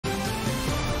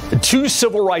Two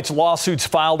civil rights lawsuits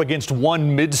filed against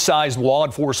one mid-sized law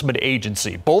enforcement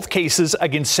agency. Both cases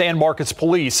against San Marcos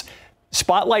police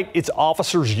spotlight its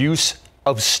officers' use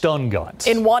of stun guns.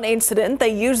 In one incident,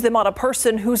 they used them on a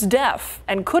person who's deaf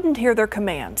and couldn't hear their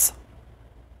commands.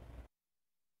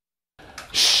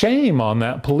 Shame on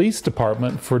that police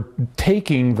department for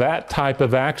taking that type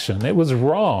of action. It was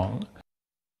wrong.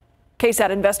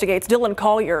 KSAT investigates. Dylan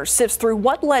Collier sifts through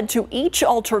what led to each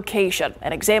altercation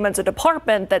and examines a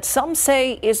department that some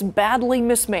say is badly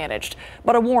mismanaged.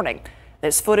 But a warning,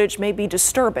 this footage may be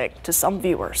disturbing to some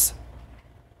viewers.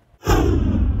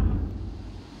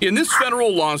 In this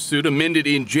federal lawsuit amended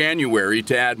in January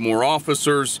to add more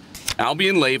officers,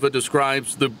 Albion Leyva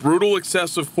describes the brutal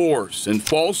excessive force and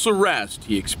false arrest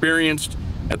he experienced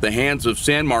at the hands of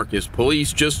San Marcos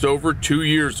police just over 2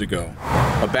 years ago.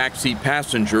 A backseat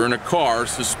passenger in a car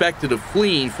suspected of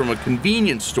fleeing from a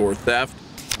convenience store theft,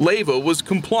 Leyva was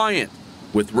compliant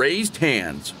with raised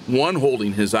hands, one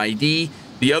holding his ID,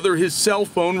 the other his cell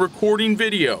phone recording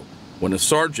video, when a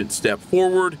sergeant stepped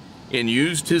forward and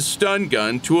used his stun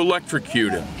gun to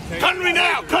electrocute him. Gun me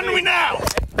now! Gun me now!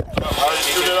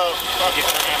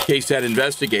 KSAT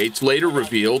investigates later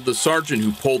revealed the sergeant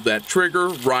who pulled that trigger,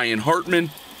 Ryan Hartman,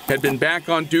 had been back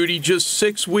on duty just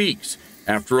 6 weeks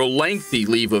after a lengthy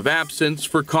leave of absence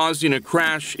for causing a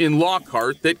crash in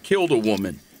Lockhart that killed a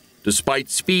woman. Despite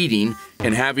speeding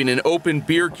and having an open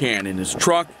beer can in his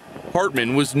truck,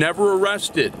 Hartman was never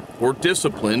arrested or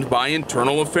disciplined by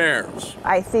Internal Affairs.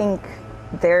 I think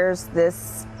there's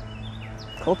this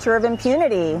culture of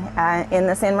impunity in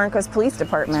the San Marcos Police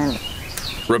Department.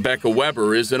 Rebecca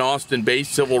Weber is an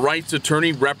Austin-based civil rights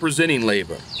attorney representing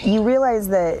Leyva. You realize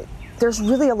that there's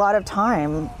really a lot of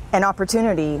time and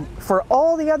opportunity for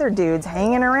all the other dudes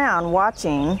hanging around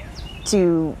watching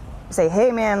to say,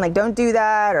 hey man, like don't do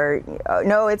that, or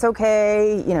no, it's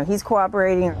okay, you know, he's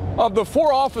cooperating. Of the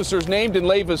 4 officers named in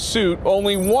Leyva's suit,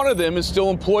 only one of them is still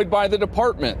employed by the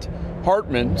department.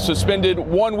 Hartman, suspended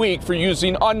 1 week for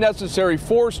using unnecessary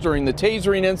force during the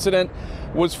tasering incident,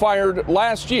 was fired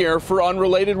last year for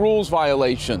unrelated rules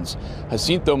violations.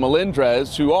 Jacinto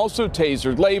Melendrez, who also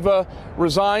tasered Leyva,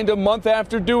 resigned a month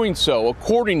after doing so,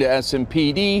 according to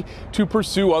SMPD, to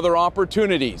pursue other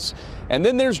opportunities. And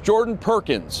then there's Jordan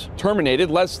Perkins, terminated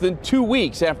less than 2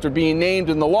 weeks after being named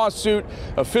in the lawsuit.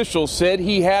 Officials said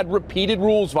he had repeated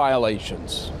rules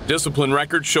violations. Discipline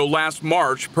records show last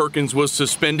March, Perkins was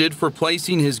suspended for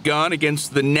placing his gun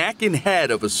against the neck and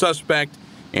head of a suspect,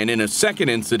 and in a second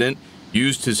incident,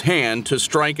 used his hand to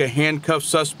strike a handcuffed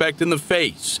suspect in the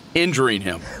face, injuring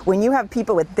him. When you have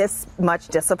people with this much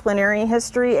disciplinary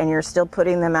history and you're still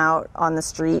putting them out on the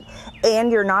street and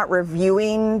you're not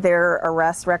reviewing their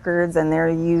arrest records and their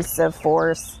use of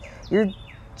force, you're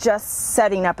just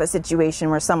setting up a situation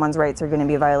where someone's rights are going to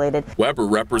be violated. Weber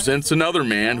represents another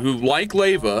man who, like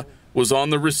Leyva, was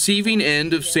on the receiving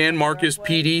end of San Marcos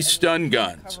PD's stun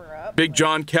guns. Big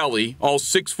John Kelly, all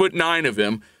 6'9" of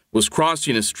him, was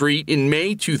crossing a street in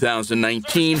May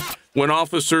 2019 when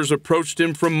officers approached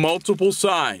him from multiple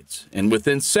sides and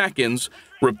within seconds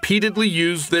repeatedly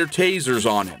used their tasers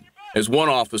on him. As one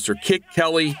officer kicked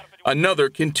Kelly, another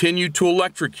continued to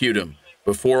electrocute him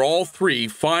before all 3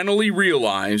 finally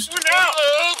realized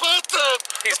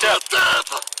He's dead.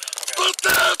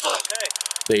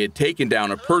 they had taken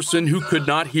down a person who could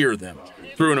not hear them.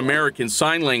 Through an American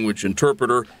Sign Language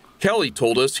interpreter, Kelly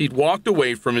told us he'd walked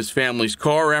away from his family's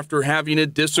car after having a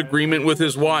disagreement with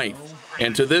his wife,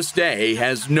 and to this day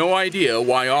has no idea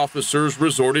why officers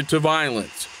resorted to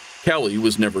violence. Kelly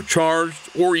was never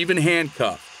charged or even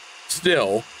handcuffed.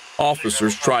 Still,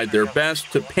 officers tried their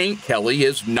best to paint Kelly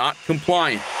as not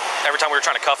compliant. Every time we were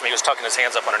trying to cuff him, he was tucking his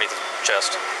hands up underneath his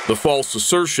chest. The false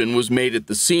assertion was made at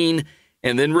the scene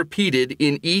and then repeated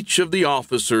in each of the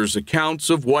officers' accounts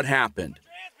of what happened,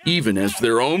 even as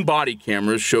their own body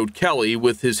cameras showed Kelly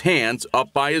with his hands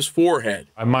up by his forehead.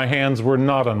 My hands were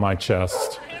not on my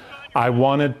chest. I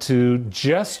wanted to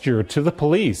gesture to the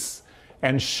police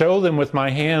and show them with my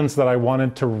hands that I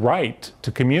wanted to write,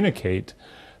 to communicate.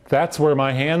 That's where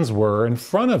my hands were, in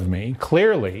front of me,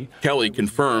 clearly. Kelly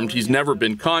confirmed he's never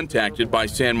been contacted by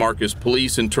San Marcos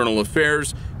Police Internal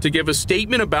Affairs to give a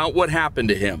statement about what happened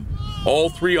to him. All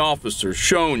 3 officers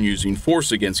shown using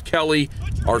force against Kelly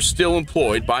are still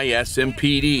employed by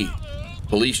SMPD.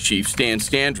 Police Chief Stan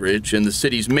Standridge and the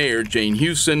city's mayor, Jane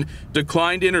Hewson,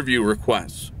 declined interview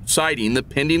requests, citing the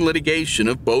pending litigation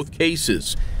of both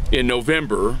cases. In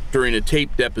November, during a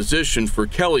taped deposition for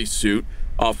Kelly's suit,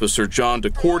 Officer John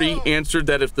DeCourty answered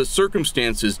that if the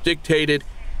circumstances dictated,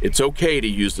 it's okay to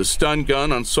use the stun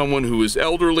gun on someone who is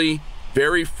elderly,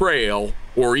 very frail,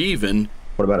 or even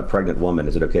What about a pregnant woman?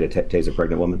 Is it okay to tase a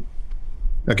pregnant woman?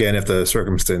 Again, if the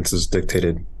circumstances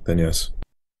dictated, then yes.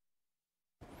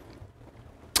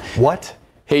 What?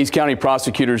 Hays County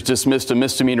prosecutors dismissed a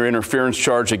misdemeanor interference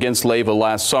charge against Leyva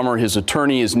last summer. His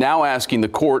attorney is now asking the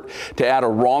court to add a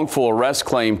wrongful arrest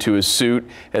claim to his suit,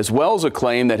 as well as a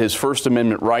claim that his First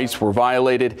Amendment rights were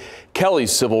violated.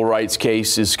 Kelly's civil rights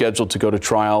case is scheduled to go to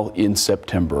trial in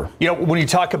September. You know, when you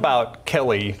talk about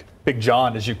Kelly, Big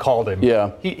John, as you called him,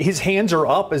 yeah, his hands are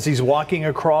up as he's walking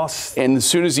across. And as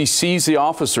soon as he sees the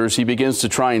officers, he begins to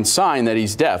try and sign that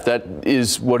he's deaf. That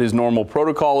is what his normal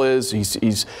protocol is. He's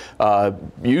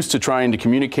used to trying to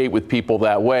communicate with people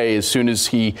that way. As soon as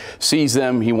he sees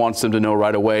them, he wants them to know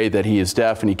right away that he is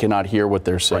deaf and he cannot hear what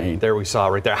they're saying. Right, there we saw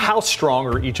right there. How strong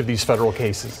are each of these federal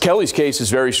cases? Kelly's case is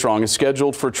very strong. It's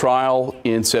scheduled for trial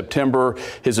in September.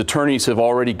 His attorneys have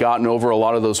already gotten over a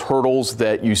lot of those hurdles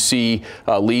that you see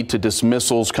lead to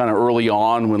dismissals kind of early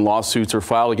on when lawsuits are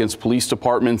filed against police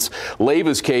departments.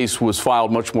 Leyva's case was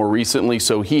filed much more recently,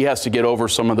 so he has to get over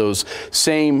some of those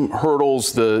same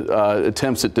hurdles, the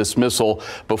attempts at dismissal,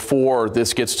 before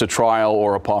this gets to trial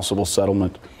or a possible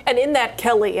settlement. And in that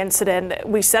Kelly incident,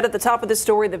 we said at the top of the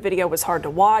story the video was hard to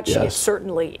watch. Yes. It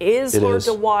certainly is hard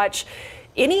to watch.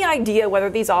 Any idea whether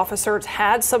these officers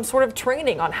had some sort of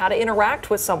training on how to interact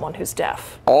with someone who's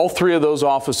deaf? All three of those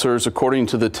officers, according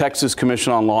to the Texas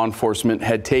Commission on Law Enforcement,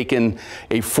 had taken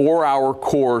a 4-hour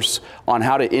course on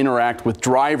how to interact with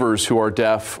drivers who are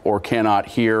deaf or cannot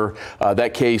hear.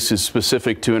 That case is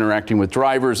specific to interacting with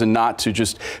drivers and not to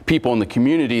just people in the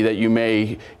community that you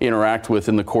may interact with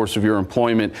in the course of your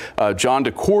employment. John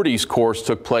DeCourty's course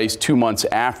took place 2 months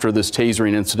after this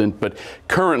tasering incident, but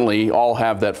currently all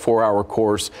have that 4-hour course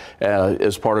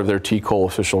as part of their TCOL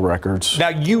official records. Now,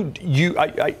 you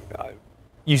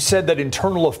said that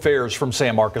Internal Affairs from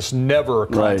San Marcos never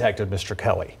contacted Mr.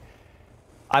 Kelly.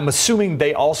 I'm assuming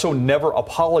they also never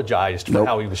apologized for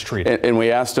how he was treated. And we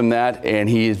asked him that, and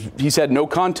he's had no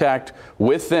contact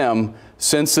with them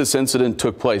since this incident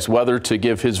took place, whether to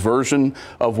give his version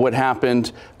of what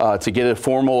happened, to get a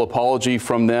formal apology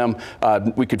from them.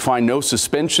 We could find no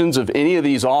suspensions of any of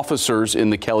these officers in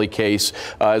the Kelly case.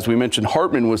 As we mentioned,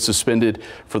 Hartman was suspended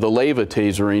for the Leyva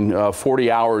tasering,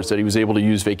 40 hours that he was able to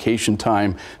use vacation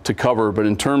time to cover. But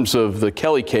in terms of the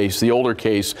Kelly case, the older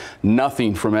case,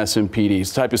 nothing from SMPD. It's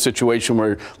the type of situation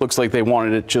where it looks like they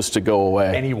wanted it just to go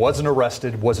away. And he wasn't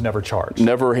arrested, was never charged.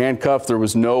 Never handcuffed. There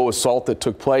was no assault that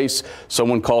took place.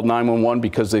 Someone called 911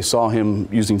 because they saw him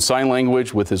using sign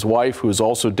language with his wife, who is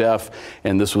also deaf,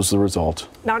 and this was the result.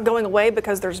 Not going away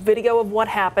because there's video of what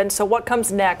happened. So what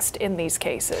comes next in these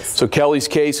cases? So Kelly's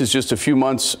case is just a few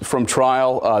months from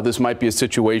trial. This might be a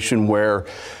situation where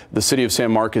the city of San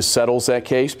Marcos settles that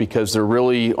case because there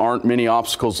really aren't many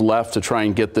obstacles left to try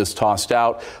and get this tossed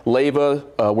out.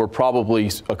 Leyva, we're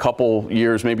probably a couple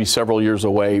years, maybe several years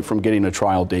away from getting a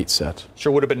trial date set.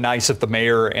 Sure would have been nice if the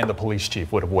mayor and the police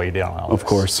chief would have weighed in on this. Of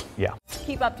course. Yeah.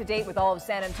 Keep up to date with all of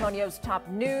San Antonio's top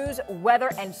news,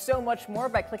 weather, and so much more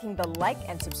by clicking the like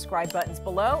and subscribe buttons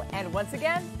below. And once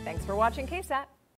again, thanks for watching KSAT.